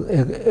I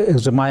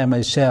examine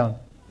myself.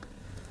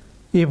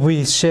 If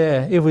we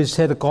share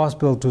the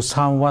gospel to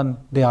someone,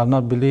 they are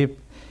not believe.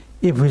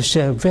 If we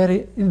share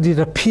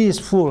the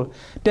peaceful,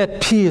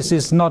 that peace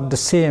is not the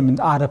same in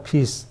other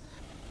peace.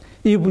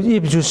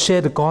 If you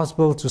share the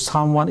gospel to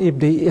someone, if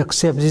they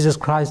accept Jesus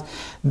Christ,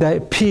 the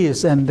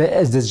peace and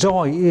the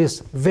joy is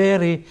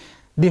very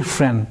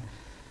different.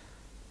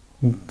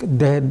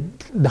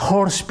 The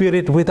Holy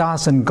Spirit with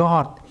us and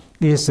God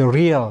is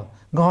real.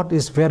 God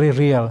is very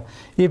real.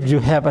 If you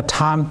have a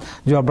time,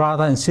 your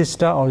brother and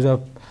sister or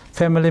your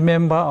family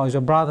member or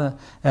your brother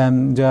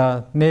and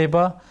your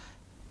neighbor,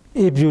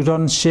 if you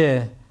don't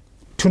share,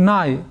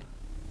 tonight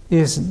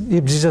is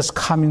if Jesus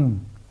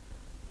coming.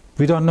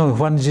 We don't know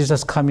when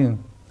Jesus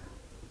coming,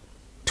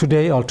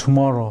 today or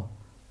tomorrow,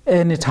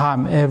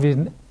 anytime,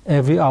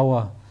 every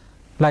hour,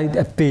 like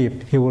a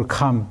thief, He will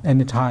come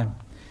anytime.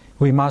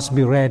 We must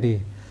be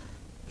ready.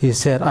 He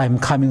said, I'm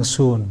coming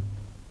soon.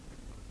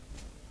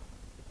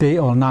 Day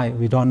or night,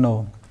 we don't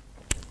know.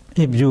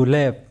 If you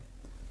left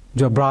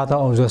your brother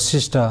or your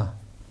sister,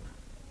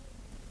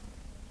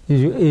 if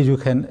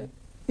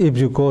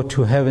you go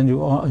to heaven,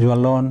 you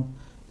alone,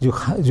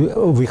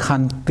 we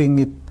can't think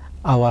it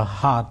our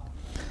heart.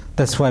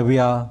 That's why we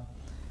are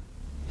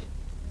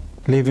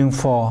living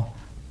for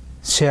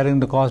sharing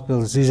the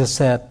gospel. Jesus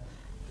said,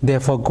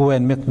 therefore go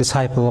and make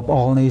disciples of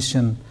all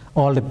nations,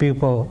 all the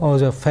people, all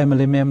your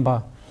family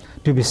members,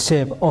 to be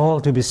saved, all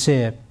to be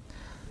saved.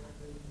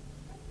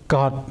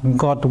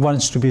 God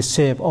wants to be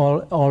saved,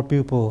 all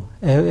people,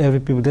 every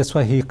people. That's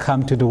why He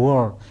come to the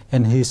world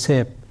and He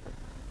saved.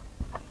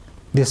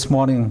 This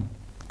morning,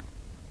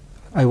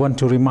 I want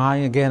to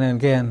remind again and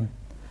again,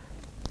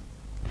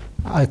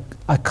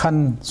 I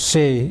can't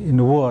say in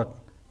the word,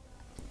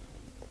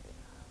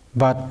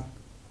 but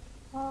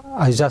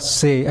I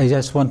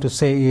just want to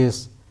say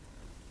is,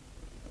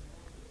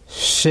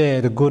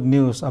 share the good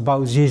news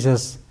about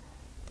Jesus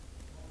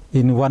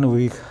in 1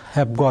 week.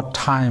 Have got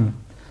time.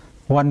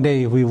 One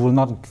day we will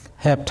not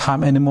have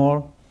time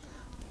anymore.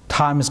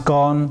 Time is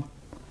gone.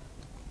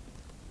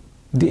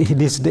 This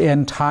is the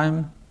end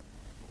time.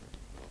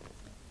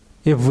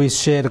 If we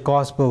share the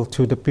gospel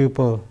to the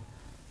people,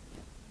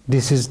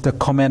 this is the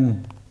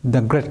command,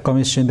 the Great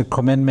Commission, the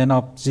commandment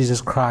of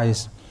Jesus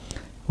Christ.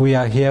 We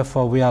are here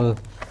for, we are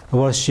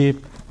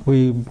worship,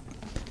 we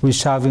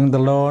serving the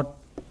Lord,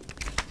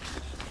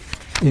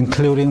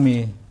 including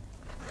me.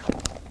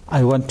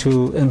 I want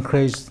to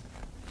encourage,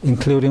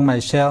 including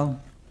myself,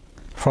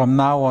 from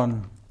now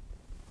on.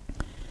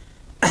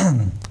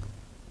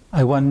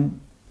 I want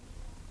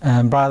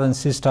brother and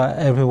sister,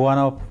 every one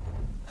of,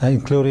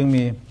 including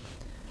me,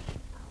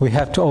 we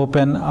have to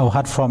open our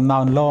heart from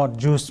now on.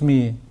 Lord, use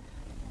me,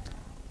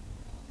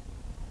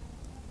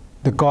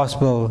 the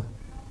gospel,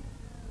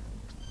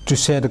 to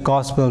share the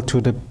gospel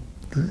to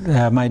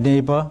my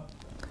neighbor,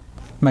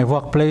 my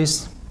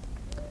workplace.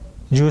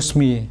 Use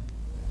me,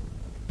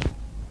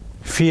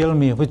 fill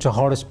me with your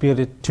Holy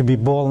Spirit to be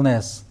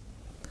boldness.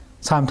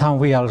 Sometimes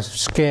we are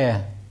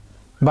scared,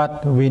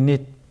 but we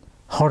need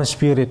Holy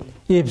Spirit.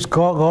 If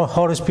God,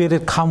 Holy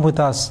Spirit come with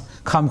us,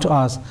 come to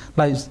us,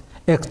 like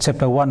Acts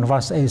chapter 1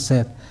 verse 8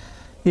 said,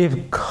 if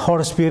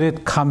Holy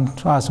Spirit come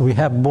to us, we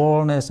have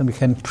boldness and we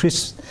can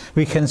preach,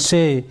 we can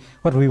say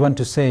what we want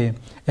to say,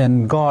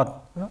 and God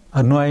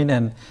anoint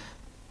and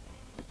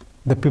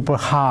the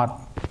people's heart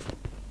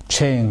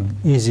change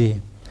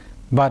easy.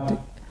 But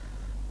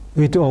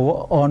with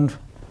our own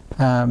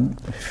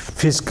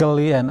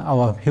physically and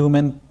our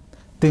human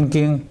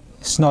thinking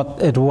is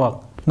not at work,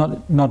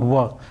 not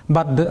work.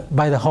 But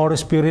by the Holy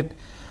Spirit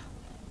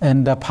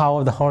and the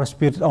power of the Holy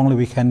Spirit, only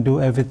we can do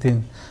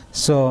everything.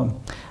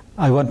 So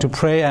I want to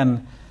pray,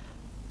 and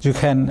you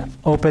can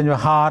open your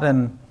heart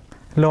and,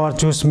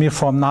 Lord, use me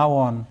from now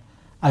on.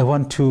 I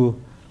want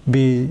to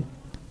be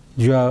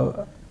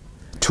your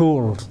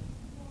tool,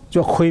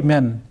 your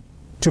equipment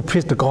to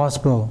preach the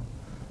gospel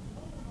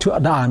to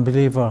the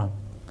unbeliever.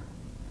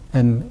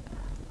 And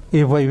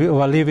if we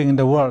are living in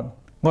the world,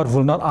 God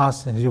will not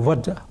ask you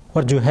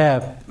what you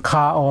have,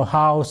 car or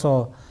house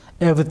or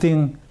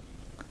everything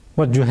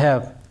what you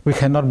have. We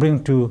cannot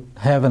bring to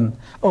heaven.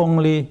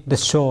 Only the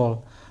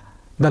soul,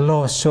 the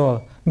lost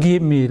soul.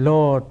 Give me,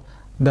 Lord,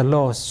 the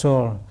lost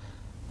soul.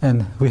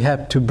 And we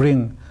have to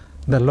bring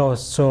the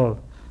lost soul.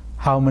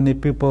 How many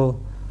people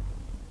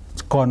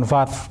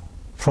convert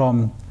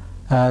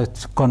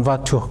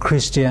to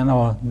Christian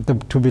or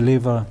to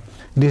believer?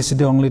 This is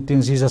the only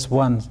thing Jesus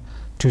wants,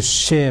 to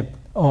shape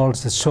all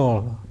the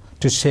soul,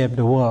 to shape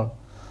the world.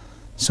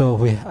 So